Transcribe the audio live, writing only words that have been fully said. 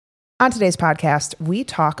On today's podcast, we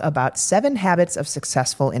talk about 7 habits of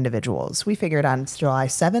successful individuals. We figured on July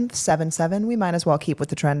 7th, 7-7, we might as well keep with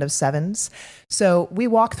the trend of sevens. So we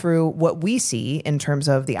walk through what we see in terms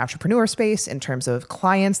of the entrepreneur space, in terms of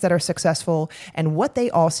clients that are successful, and what they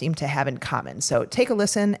all seem to have in common. So take a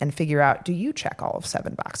listen and figure out, do you check all of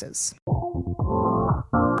 7 boxes? Live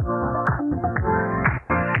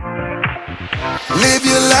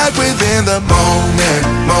your life within the moment.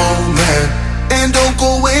 And don't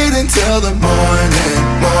go wait until the morning.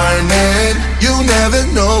 You never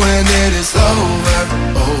know when it is over.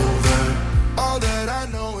 All that I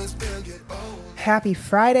know is we'll get over. Happy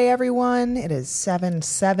Friday, everyone. It is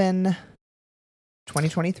 7-7,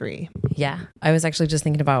 2023. Yeah, I was actually just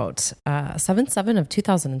thinking about 7-7 of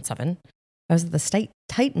 2007. I was at the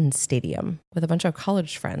Titan Stadium with a bunch of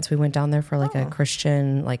college friends. We went down there for a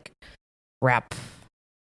Christian rap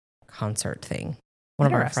concert thing. One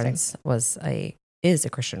of our friends is a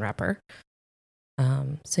Christian rapper.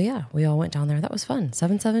 So yeah, we all went down there. That was fun.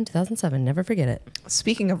 7-7, 2007. Never forget it.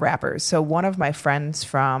 Speaking of rappers, so one of my friends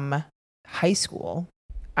from high school,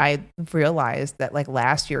 I realized that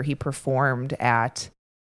last year he performed at,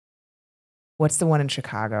 what's the one in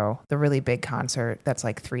Chicago? The really big concert that's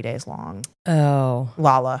 3 days long. Oh.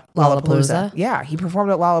 Lollapalooza. Yeah, he performed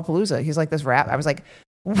at Lollapalooza. He's this rap. I was like,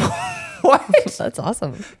 what? That's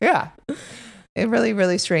awesome. Yeah. It really,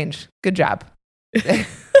 really strange. Good job. He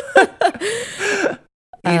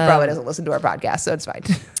probably doesn't listen to our podcast, so it's fine.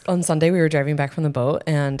 On Sunday, we were driving back from the boat,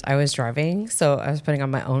 and I was driving, so I was putting on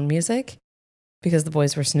my own music because the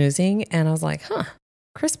boys were snoozing, and I was like,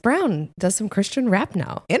 Chris Brown does some Christian rap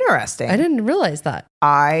now. Interesting. I didn't realize that.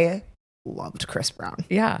 I loved Chris Brown.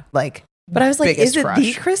 Yeah. But I was like, is it crush.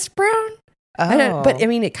 the Chris Brown? Oh. But I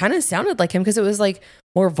mean, it kind of sounded like him because it was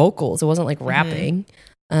more vocals. It wasn't rapping.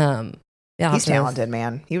 Yeah, he's talented,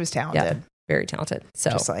 man. He was talented. Yeah, very talented. So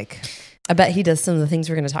just I bet he does some of the things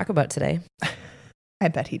we're going to talk about today. I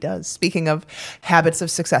bet he does. Speaking of habits of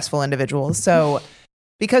successful individuals. So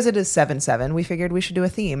because it is 7-7, we figured we should do a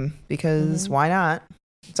theme because why not?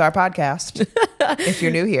 It's our podcast. If you're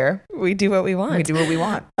new here, we do what we want. We do what we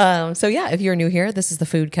want. So yeah, if you're new here, this is the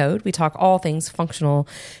Food Code. We talk all things functional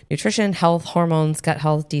nutrition, health, hormones, gut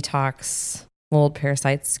health, detox, mold,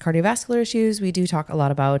 parasites, cardiovascular issues. We do talk a lot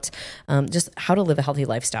about just how to live a healthy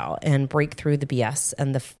lifestyle and break through the BS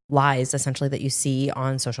and the lies essentially that you see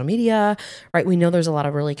on social media, right? We know there's a lot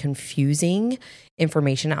of really confusing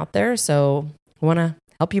information out there. So we want to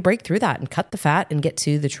help you break through that and cut the fat and get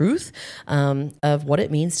to the truth of what it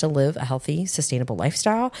means to live a healthy, sustainable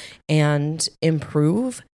lifestyle and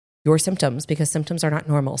improve your symptoms, because symptoms are not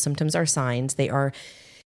normal. Symptoms are signs. They are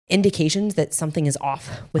indications that something is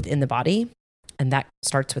off within the body. And that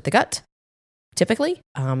starts with the gut. Typically,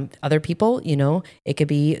 other people, it could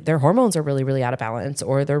be their hormones are really, really out of balance,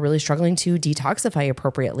 or they're really struggling to detoxify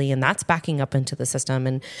appropriately. And that's backing up into the system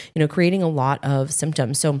and, creating a lot of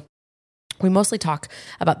symptoms. So we mostly talk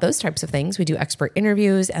about those types of things. We do expert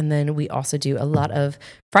interviews, and then we also do a lot of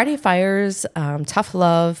Friday Fires, tough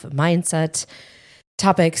love, mindset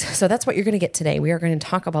topics. So that's what you're going to get today. We are going to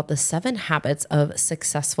talk about the 7 habits of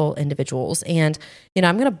successful individuals. And,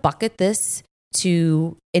 I'm going to bucket this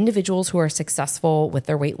to individuals who are successful with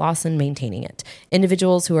their weight loss and maintaining it,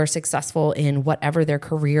 individuals who are successful in whatever their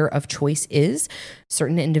career of choice is.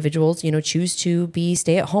 Certain individuals, choose to be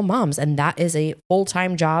stay-at-home moms, and that is a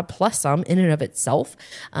full-time job plus some in and of itself.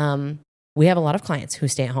 We have a lot of clients who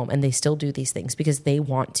stay at home and they still do these things because they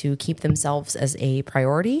want to keep themselves as a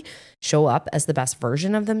priority, show up as the best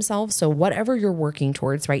version of themselves. So whatever you're working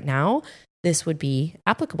towards right now, this would be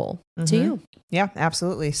applicable to you. Yeah,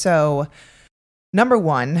 absolutely. So number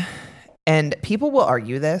 1, and people will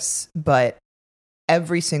argue this, but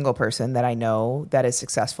every single person that I know that is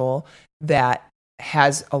successful that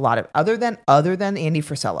has a lot of other than Andy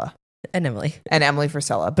Frisella and Emily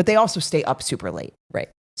Frisella, but they also stay up super late. Right.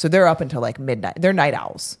 So they're up until midnight. They're night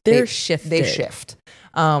owls. They shift.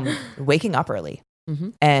 Waking up early.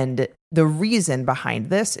 And the reason behind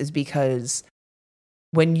this is because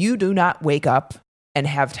when you do not wake up and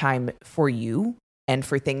have time for you and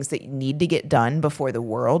for things that need to get done before the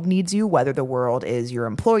world needs you, whether the world is your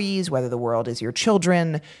employees, whether the world is your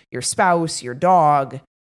children, your spouse, your dog,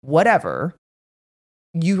 whatever,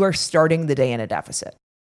 you are starting the day in a deficit.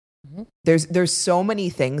 There's so many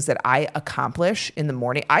things that I accomplish in the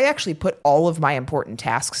morning. I actually put all of my important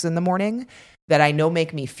tasks in the morning that I know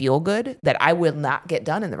make me feel good that I will not get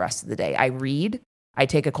done in the rest of the day. I read, I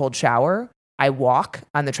take a cold shower, I walk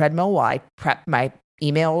on the treadmill while I prep my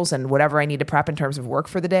emails and whatever I need to prep in terms of work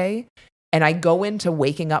for the day. And I go into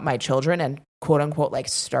waking up my children and quote unquote,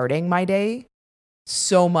 starting my day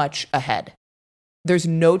so much ahead. there's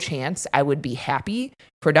no chance I would be happy,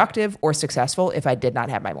 productive, or successful if I did not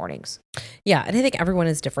have my mornings. Yeah. And I think everyone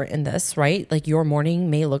is different in this, right? Like your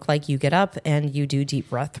morning may look like you get up and you do deep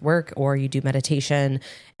breath work, or you do meditation,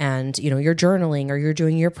 and, you're journaling, or you're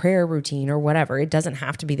doing your prayer routine or whatever. It doesn't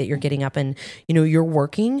have to be that you're getting up and, you're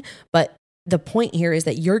working, but the point here is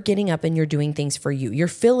that you're getting up and you're doing things for you. You're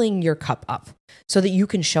filling your cup up so that you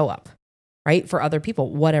can show up, right, for other people,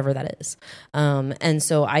 whatever that is. And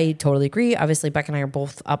so I totally agree. Obviously, Beck and I are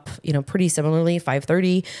both up, pretty similarly,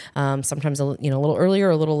 5:30, sometimes a little earlier,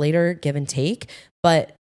 a little later, give and take.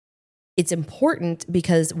 But it's important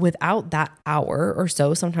because without that hour or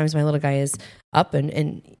so, sometimes my little guy is up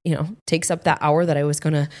and takes up that hour that I was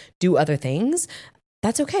going to do other things.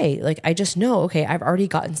 That's okay. Like, I just know, okay, I've already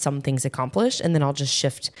gotten some things accomplished, and then I'll just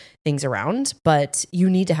shift things around. But you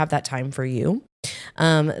need to have that time for you.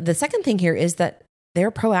 The second thing here is that they're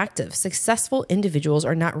proactive. Successful individuals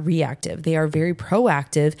are not reactive. They are very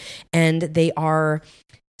proactive, and they are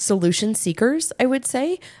solution seekers, I would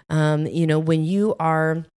say. When you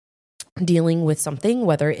are dealing with something,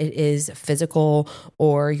 whether it is physical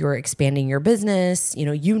or you're expanding your business,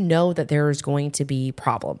 you know that there's going to be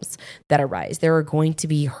problems that arise. There are going to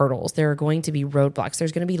be hurdles. There are going to be roadblocks.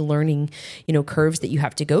 There's going to be learning, curves that you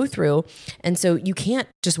have to go through. And so you can't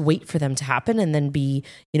just wait for them to happen and then be,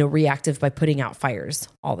 reactive by putting out fires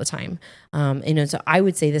all the time. So I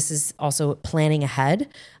would say this is also planning ahead.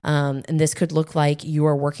 And this could look like you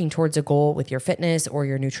are working towards a goal with your fitness or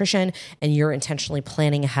your nutrition, and you're intentionally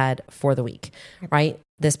planning ahead for the week, right?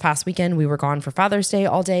 This past weekend, we were gone for Father's Day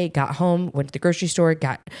all day, got home, went to the grocery store,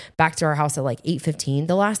 got back to our house at like 8:15.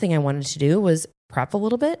 The last thing I wanted to do was prep a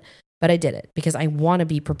little bit, but I did it because I want to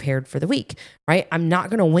be prepared for the week, right? I'm not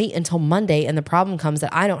going to wait until Monday and the problem comes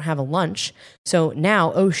that I don't have a lunch. So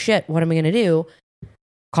now, oh shit, what am I going to do?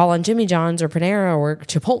 Call on Jimmy John's or Panera or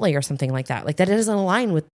Chipotle or something like that. Like, that doesn't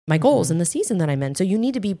align with my goals in the season that I'm in. So you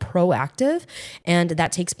need to be proactive, and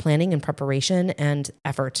that takes planning and preparation and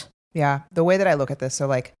effort. Yeah. The way that I look at this, so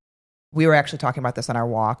like we were actually talking about this on our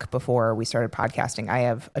walk before we started podcasting. I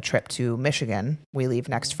have a trip to Michigan. We leave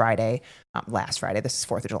next Friday, last Friday. This is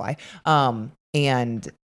 4th of July. And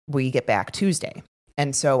we get back Tuesday.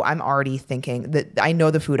 And so I'm already thinking that I know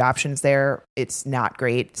the food options there. It's not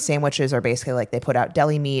great. Sandwiches are basically like they put out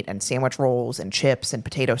deli meat and sandwich rolls and chips and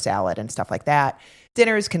potato salad and stuff like that.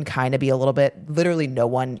 Dinners can kind of be a little bit, literally no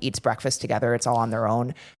one eats breakfast together. It's all on their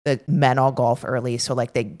own. The men all golf early. So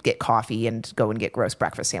like they get coffee and go and get gross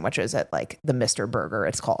breakfast sandwiches at like the Mr. Burger,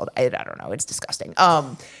 it's called. I don't know. It's disgusting.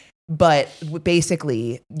 But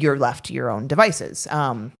basically you're left to your own devices.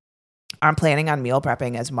 I'm planning on meal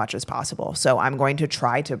prepping as much as possible. So I'm going to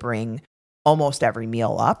try to bring almost every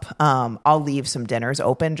meal up. I'll leave some dinners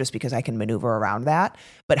open just because I can maneuver around that.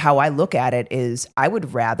 But how I look at it is I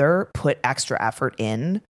would rather put extra effort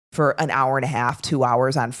in for an hour and a half, 2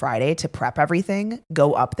 hours on Friday to prep everything,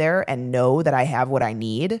 go up there and know that I have what I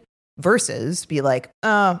need, versus be like,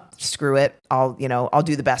 screw it. I'll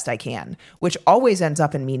do the best I can, which always ends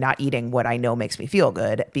up in me not eating what I know makes me feel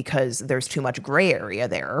good because there's too much gray area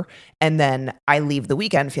there. And then I leave the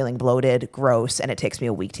weekend feeling bloated, gross, and it takes me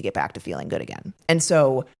a week to get back to feeling good again. And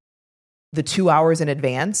so the 2 hours in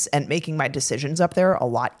advance and making my decisions up there a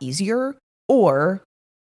lot easier, or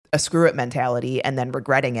a screw it mentality and then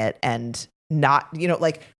regretting it and not,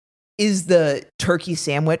 is the turkey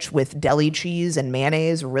sandwich with deli cheese and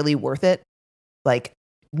mayonnaise really worth it? Like,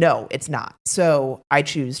 no, it's not. So I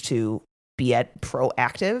choose to be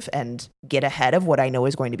proactive and get ahead of what I know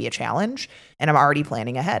is going to be a challenge. And I'm already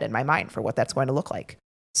planning ahead in my mind for what that's going to look like.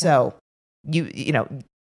 So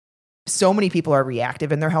so many people are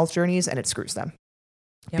reactive in their health journeys, and it screws them.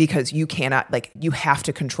 Yep. Because you cannot, you have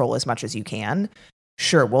to control as much as you can.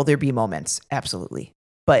 Sure. Will there be moments? Absolutely.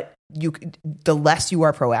 But the less you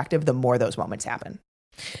are proactive, the more those moments happen.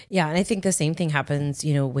 Yeah. And I think the same thing happens,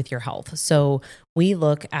 with your health. So we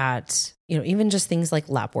look at, even just things like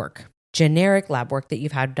lab work, generic lab work that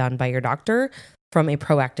you've had done by your doctor from a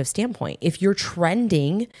proactive standpoint. If you're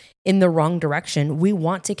trending in the wrong direction, we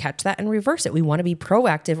want to catch that and reverse it. We want to be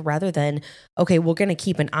proactive rather than, okay, we're going to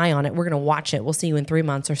keep an eye on it. We're going to watch it. We'll see you in 3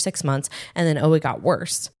 months or 6 months. And then, it got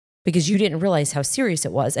worse, because you didn't realize how serious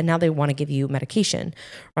it was. And now they want to give you medication,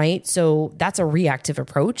 right? So that's a reactive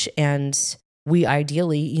approach. And we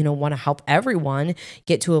ideally, want to help everyone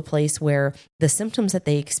get to a place where the symptoms that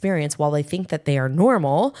they experience, while they think that they are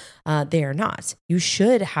normal, they are not. You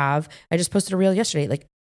should have, I just posted a reel yesterday,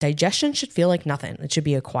 digestion should feel like nothing. It should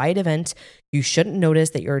be a quiet event. You shouldn't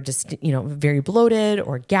notice that you're just, very bloated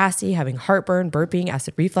or gassy, having heartburn, burping,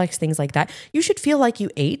 acid reflux, things like that. You should feel like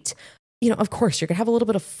you ate of course, you're going to have a little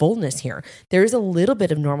bit of fullness here. There is a little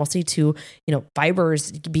bit of normalcy to,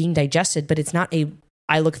 fibers being digested, but it's not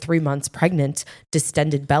I look 3 months pregnant,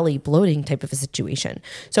 distended belly, bloating type of a situation.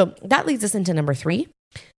 So that leads us into number 3.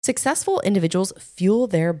 Successful individuals fuel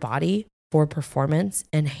their body for performance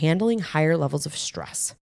and handling higher levels of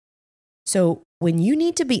stress. So when you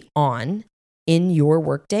need to be on in your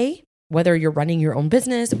workday, whether you're running your own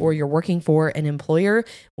business or you're working for an employer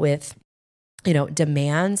with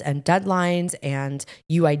demands and deadlines, and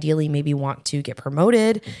you ideally maybe want to get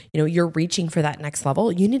promoted, you're reaching for that next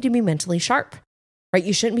level, you need to be mentally sharp, right?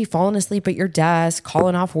 You shouldn't be falling asleep at your desk,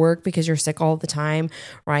 calling off work because you're sick all the time,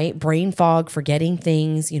 right? Brain fog, forgetting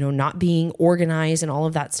things, not being organized, and all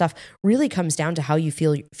of that stuff really comes down to how you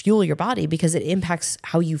fuel your body, because it impacts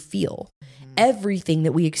how you feel. Everything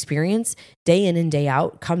that we experience day in and day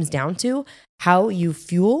out comes down to how you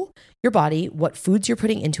fuel your body, what foods you're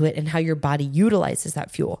putting into it, and how your body utilizes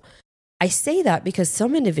that fuel. I say that because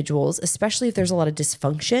some individuals, especially if there's a lot of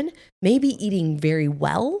dysfunction, may be eating very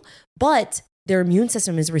well, but their immune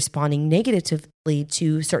system is responding negatively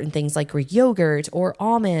to certain things like Greek yogurt or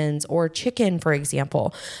almonds or chicken, for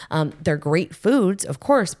example. They're great foods, of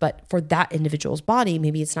course, but for that individual's body,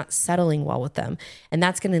 maybe it's not settling well with them. And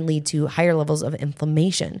that's going to lead to higher levels of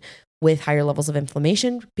inflammation. With higher levels of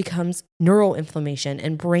inflammation becomes neuroinflammation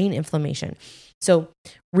and brain inflammation. So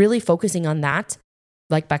really focusing on that,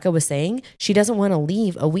 like Becca was saying, she doesn't want to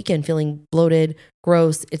leave a weekend feeling bloated,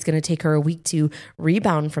 gross. It's going to take her a week to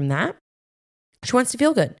rebound from that. She wants to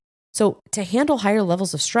feel good. So to handle higher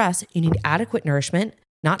levels of stress, you need adequate nourishment,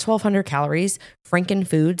 not 1,200 calories, Franken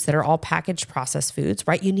foods that are all packaged processed foods,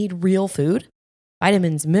 right? You need real food,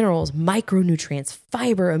 vitamins, minerals, micronutrients,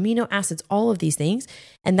 fiber, amino acids, all of these things.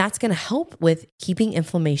 And that's going to help with keeping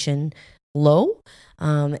inflammation low.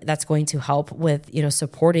 That's going to help with,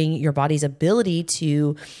 supporting your body's ability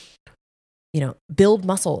to build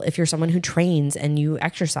muscle if you're someone who trains and you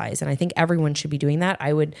exercise. And I think everyone should be doing that.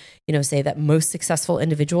 I would, say that most successful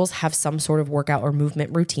individuals have some sort of workout or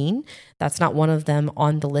movement routine. That's not one of them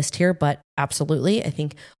on the list here, but absolutely. I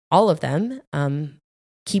think all of them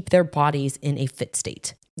keep their bodies in a fit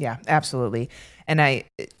state. Yeah, absolutely. And I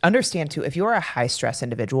understand too, if you're a high stress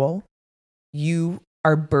individual, you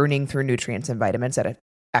are burning through nutrients and vitamins at an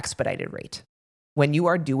expedited rate. When you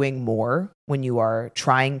are doing more, when you are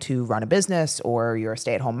trying to run a business or you're a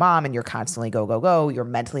stay-at-home mom and you're constantly go, you're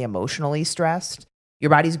mentally, emotionally stressed, your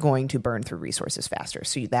body's going to burn through resources faster.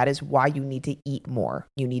 So that is why you need to eat more.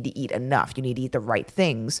 You need to eat enough. You need to eat the right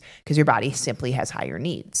things because your body simply has higher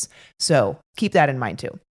needs. So keep that in mind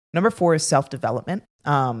too. Number 4 is self-development.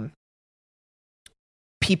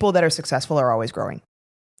 People that are successful are always growing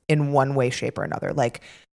in one way, shape, or another. Like,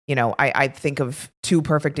 I think of 2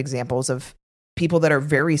 perfect examples of people that are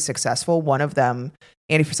very successful. One of them,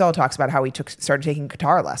 Andy Frisella, talks about how he started taking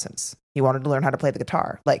guitar lessons. He wanted to learn how to play the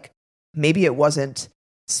guitar. Like, maybe it wasn't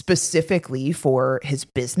specifically for his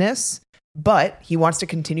business, but he wants to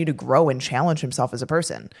continue to grow and challenge himself as a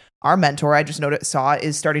person. Our mentor, I just saw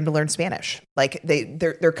is starting to learn Spanish. Like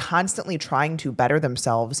they're constantly trying to better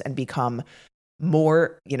themselves and become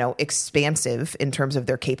more, expansive in terms of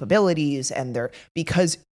their capabilities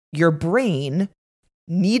because your brain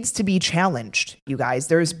needs to be challenged, you guys.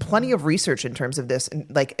 There's plenty of research in terms of this,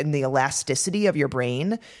 like in the elasticity of your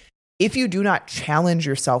brain. If you do not challenge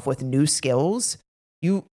yourself with new skills,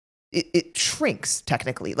 it shrinks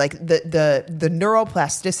technically. Like the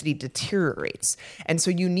neuroplasticity deteriorates. And so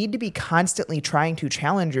you need to be constantly trying to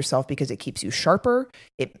challenge yourself because it keeps you sharper.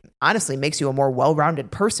 It honestly makes you a more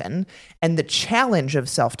well-rounded person. And the challenge of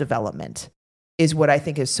self-development is what I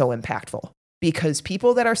think is so impactful, because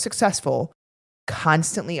people that are successful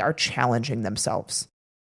constantly are challenging themselves,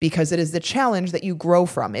 because it is the challenge that you grow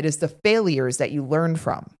from. It is the failures that you learn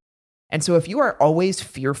from. And so if you are always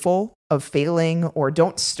fearful of failing or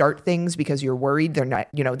don't start things because you're worried they're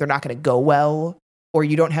not going to go well, or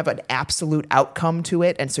you don't have an absolute outcome to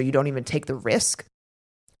it, and so you don't even take the risk,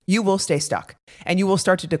 you will stay stuck and you will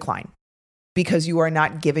start to decline because you are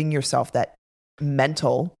not giving yourself that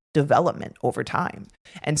mental development over time.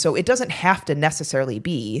 And so it doesn't have to necessarily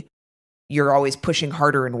be you're always pushing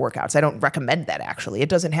harder in workouts. I don't recommend that, actually. It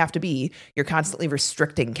doesn't have to be you're constantly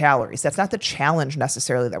restricting calories. That's not the challenge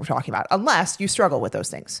necessarily that we're talking about, unless you struggle with those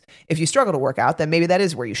things. If you struggle to work out, then maybe that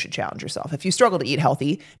is where you should challenge yourself. If you struggle to eat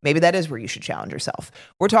healthy, maybe that is where you should challenge yourself.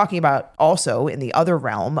 We're talking about also in the other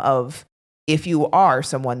realm of if you are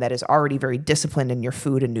someone that is already very disciplined in your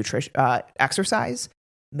food and nutrition, exercise,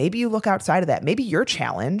 maybe you look outside of that. Maybe your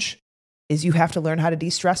challenge is you have to learn how to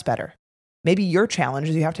de-stress better. Maybe your challenge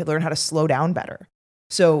is you have to learn how to slow down better.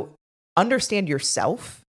 So understand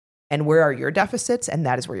yourself and where are your deficits, and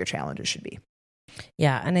that is where your challenges should be.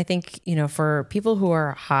 Yeah. And I think, for people who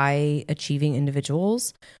are high achieving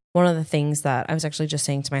individuals, one of the things that I was actually just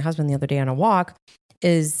saying to my husband the other day on a walk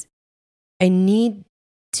is I need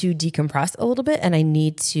to decompress a little bit and I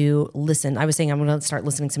need to listen. I was saying I'm going to start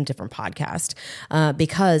listening to some different podcasts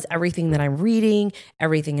because everything that I'm reading,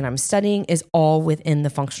 everything that I'm studying is all within the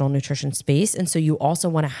functional nutrition space. And so you also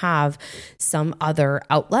want to have some other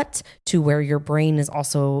outlet to where your brain is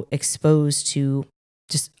also exposed to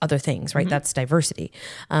just other things, right? That's diversity.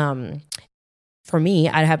 For me,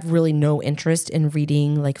 I have really no interest in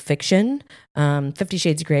reading like fiction. 50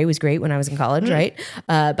 Shades of Grey was great when I was in college, right?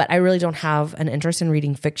 But I really don't have an interest in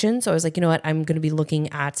reading fiction. So I was like, you know what? I'm going to be looking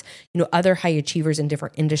at, other high achievers in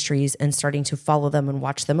different industries and starting to follow them and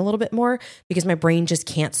watch them a little bit more because my brain just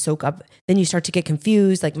can't soak up. Then you start to get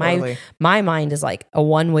confused. Like my mind is like a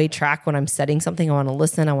one-way track when I'm studying something. I want to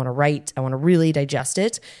listen. I want to write. I want to really digest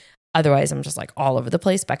it. Otherwise, I'm just like all over the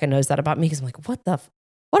place. Becca knows that about me because I'm like, what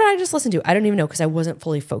did I just listen to? I don't even know because I wasn't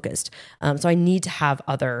fully focused. So I need to have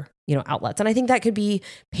other, outlets. And I think that could be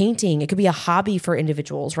painting. It could be a hobby for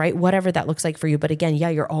individuals, right? Whatever that looks like for you. But again,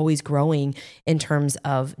 you're always growing in terms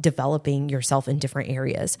of developing yourself in different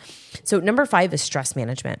areas. So number 5 is stress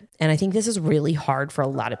management. And I think this is really hard for a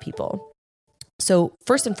lot of people. So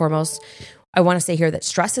first and foremost, I want to say here that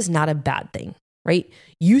stress is not a bad thing, right?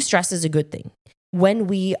 Stress is a good thing. When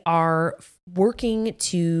we are working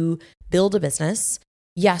to build a business,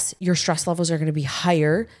 yes, your stress levels are going to be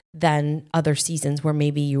higher than other seasons where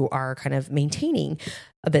maybe you are kind of maintaining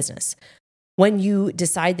a business. When you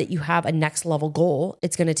decide that you have a next level goal,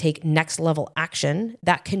 it's going to take next level action.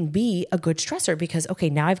 That can be a good stressor because, okay,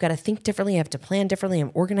 now I've got to think differently. I have to plan differently.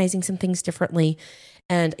 I'm organizing some things differently.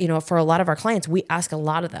 And, for a lot of our clients, we ask a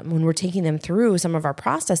lot of them when we're taking them through some of our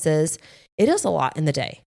processes, it is a lot in the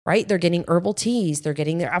day. Right? They're getting herbal teas, they're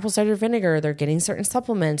getting their apple cider vinegar, they're getting certain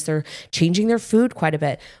supplements, they're changing their food quite a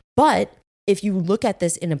bit. But if you look at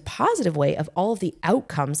this in a positive way of all of the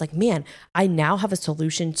outcomes, like, man, I now have a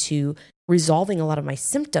solution to resolving a lot of my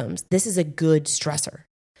symptoms. This is a good stressor.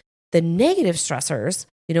 The negative stressors,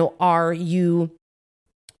 are you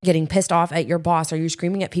getting pissed off at your boss? Are you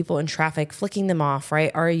screaming at people in traffic, flicking them off, right?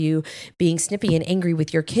 Are you being snippy and angry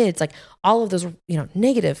with your kids? Like all of those,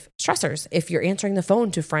 negative stressors. If you're answering the phone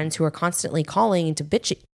to friends who are constantly calling and to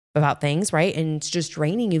bitch about things, right? And it's just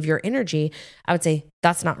draining you of your energy, I would say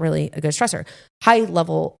that's not really a good stressor. High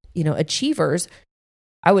level, achievers,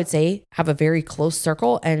 I would say have a very close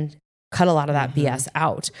circle and cut a lot of that BS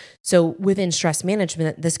out. So within stress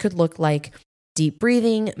management, this could look like deep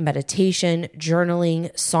breathing, meditation, journaling,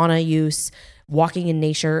 sauna use, walking in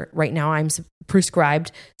nature. Right now, I'm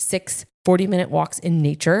prescribed 6 40-minute walks in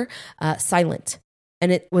nature, silent.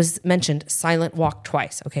 And it was mentioned, silent walk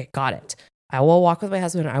twice. Okay, got it. I will walk with my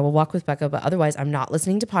husband. I will walk with Becca, but otherwise I'm not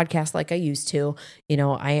listening to podcasts like I used to.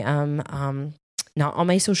 I am not on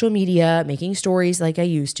my social media, making stories like I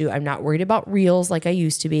used to. I'm not worried about reels like I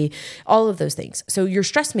used to be, all of those things. So your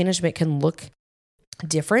stress management can look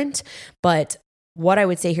different, but what I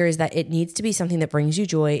would say here is that it needs to be something that brings you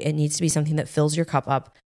joy. It needs to be something that fills your cup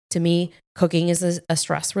up. To me, cooking is a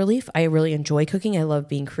stress relief. I really enjoy cooking. I love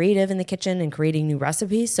being creative in the kitchen and creating new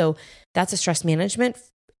recipes. So that's a stress management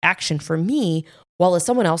action for me. While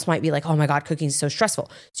someone else might be like, oh my God, cooking is so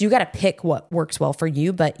stressful. So you got to pick what works well for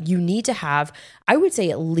you, but you need to have, I would say,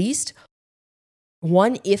 at least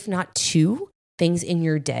 1, if not 2 things in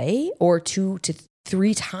your day, or 2 to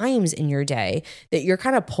 3 times in your day that you're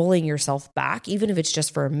kind of pulling yourself back, even if it's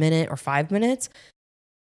just for a minute or 5 minutes,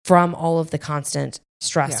 from all of the constant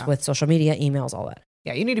stress with social media, emails, all that.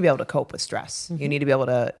 Yeah, you need to be able to cope with stress. You need to be able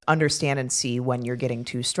to understand and see when you're getting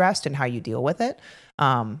too stressed and how you deal with it.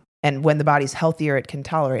 And when the body's healthier, it can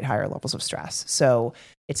tolerate higher levels of stress. So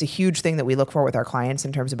it's a huge thing that we look for with our clients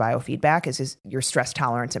in terms of biofeedback is your stress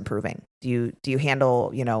tolerance improving? Do you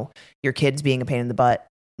handle, your kids being a pain in the butt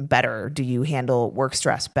better? Do you handle work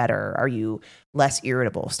stress better? Are you less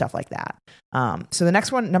irritable? Stuff like that. So the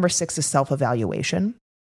next one, number 6, is self-evaluation.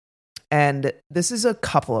 And this is a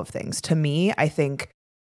couple of things. To me, I think,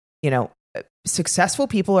 successful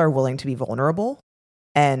people are willing to be vulnerable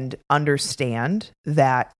and understand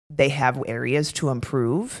that they have areas to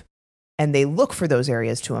improve and they look for those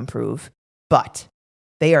areas to improve, but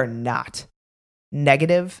they are not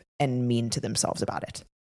negative and mean to themselves about it.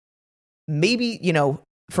 Maybe,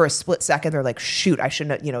 for a split second, they're like, shoot, I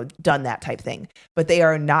shouldn't have, done that type thing. But they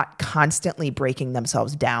are not constantly breaking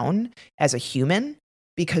themselves down as a human,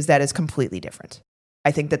 because that is completely different.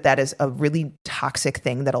 I think that is a really toxic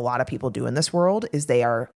thing that a lot of people do in this world is they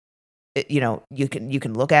are, you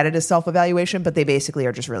can look at it as self-evaluation, but they basically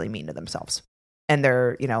are just really mean to themselves. and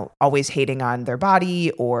they're, always hating on their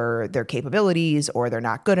body or their capabilities, or they're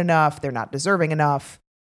not good enough, they're not deserving enough.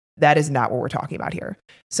 That is not what we're talking about here.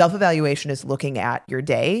 Self-evaluation is looking at your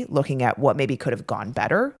day, looking at what maybe could have gone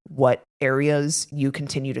better, what areas you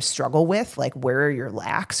continue to struggle with, like where are your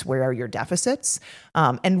lacks, where are your deficits,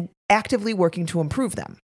 and actively working to improve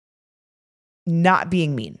them. Not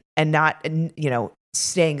being mean and not,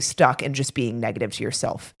 staying stuck and just being negative to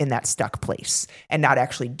yourself in that stuck place and not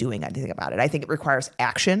actually doing anything about it. I think it requires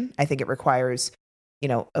action. I think it requires,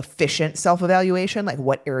 efficient self-evaluation. Like,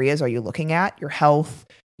 what areas are you looking at? Your health,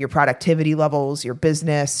 your productivity levels, your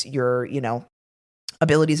business, your,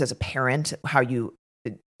 abilities as a parent, how you,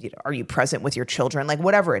 are you present with your children? Like,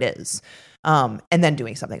 whatever it is. And then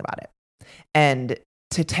doing something about it. And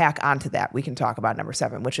to tack onto that, we can talk about number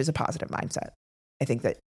 7, which is a positive mindset. I think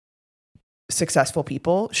that successful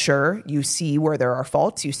people, sure, you see where there are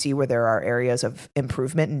faults, you see where there are areas of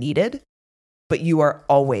improvement needed, but you are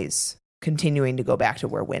always continuing to go back to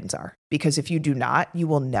where wins are. Because if you do not, you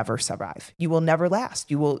will never survive. You will never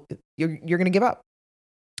last. You're going to give up.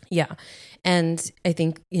 Yeah. And I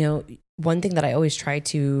think, one thing that I always try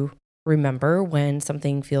to remember when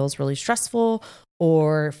something feels really stressful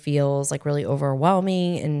or feels like really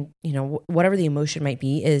overwhelming and, whatever the emotion might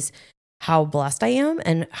be, is how blessed I am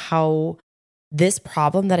and how this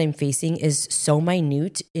problem that I'm facing is so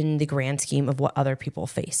minute in the grand scheme of what other people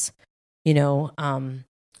face.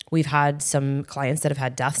 We've had some clients that have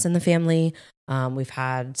had deaths in the family. We've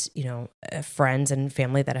had, friends and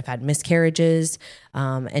family that have had miscarriages.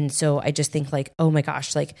 And so I just think like, oh my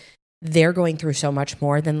gosh, like they're going through so much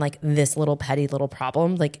more than like this little petty little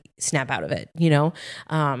problem, like snap out of it,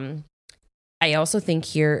 I also think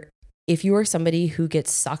here, if you are somebody who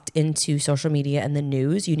gets sucked into social media and the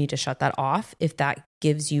news, you need to shut that off. If that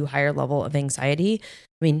gives you higher level of anxiety,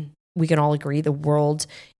 I mean, we can all agree the world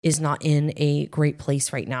is not in a great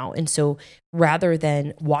place right now. And so rather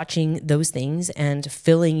than watching those things and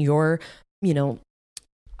filling your,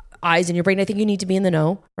 eyes and your brain, I think you need to be in the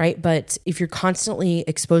know, right? But if you're constantly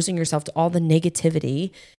exposing yourself to all the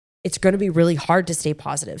negativity, it's going to be really hard to stay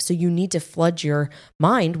positive. So you need to flood your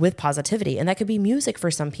mind with positivity. And that could be music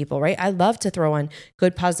for some people, right? I love to throw on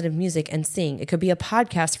good positive music and sing. It could be a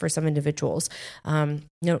podcast for some individuals.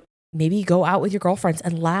 Maybe go out with your girlfriends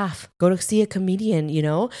and laugh, go to see a comedian,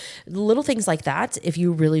 little things like that. If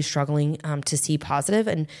you're really struggling to see positive.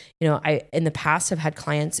 And, I, in the past, have had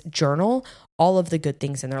clients journal all of the good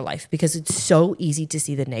things in their life because it's so easy to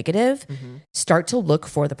see the negative. Mm-hmm. Start to look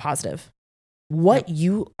for the positive. What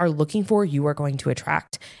you are looking for, you are going to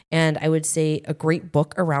attract. And I would say a great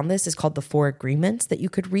book around this is called The 4 Agreements that you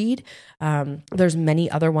could read. There's many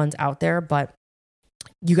other ones out there, but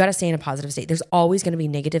you got to stay in a positive state. There's always going to be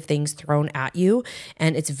negative things thrown at you,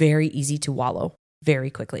 and it's very easy to wallow very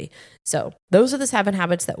quickly. So those are the 7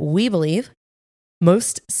 habits that we believe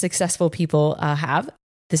most successful people have.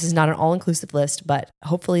 This is not an all-inclusive list, but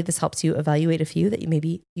hopefully this helps you evaluate a few that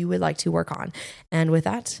maybe you would like to work on. And with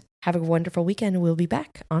that, have a wonderful weekend. We'll be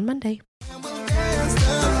back on Monday.